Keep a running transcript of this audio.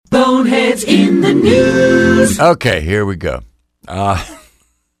What's in the news? Okay, here we go.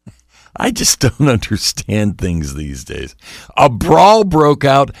 I just don't understand things these days. A brawl broke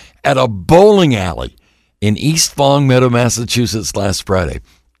out at a bowling alley in East Longmeadow, Massachusetts last Friday.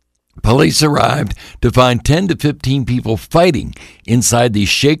 Police arrived to find 10 to 15 people fighting inside the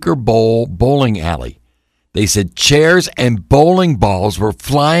Shaker Bowl bowling alley. They said chairs and bowling balls were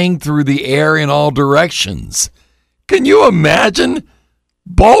flying through the air in all directions. Can you imagine?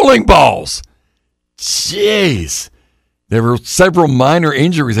 Bowling balls! Jeez. There were several minor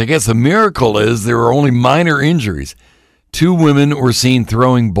injuries. I guess the miracle is there were only minor injuries. 2 women were seen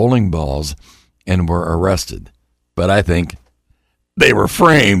throwing bowling balls and were arrested. But I think they were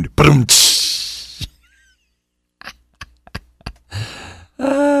framed.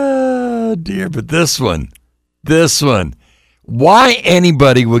 Oh, dear. But this one. Why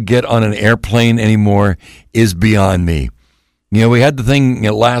anybody would get on an airplane anymore is beyond me. You know, we had the thing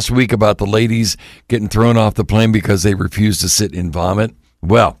last week about the ladies getting thrown off the plane because they refused to sit in vomit.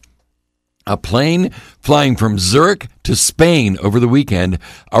 Well, a plane flying from Zurich to Spain over the weekend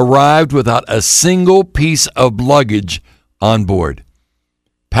arrived without a single piece of luggage on board.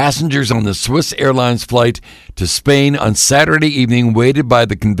 Passengers on the Swiss Airlines flight to Spain on Saturday evening waited by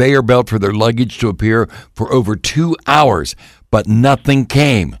the conveyor belt for their luggage to appear for over 2 hours, but nothing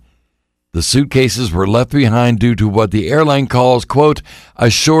came. The suitcases were left behind due to what the airline calls, quote, a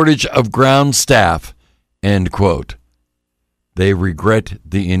shortage of ground staff, end quote. They regret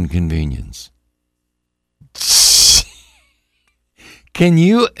the inconvenience. Can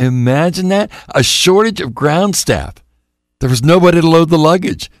you imagine that? A shortage of ground staff. There was nobody to load the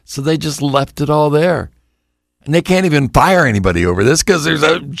luggage, so they just left it all there. And they can't even fire anybody over this because there's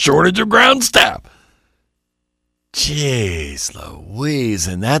a shortage of ground staff. Jeez Louise,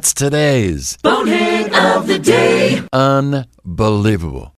 and that's today's Bonehead of the day. Unbelievable.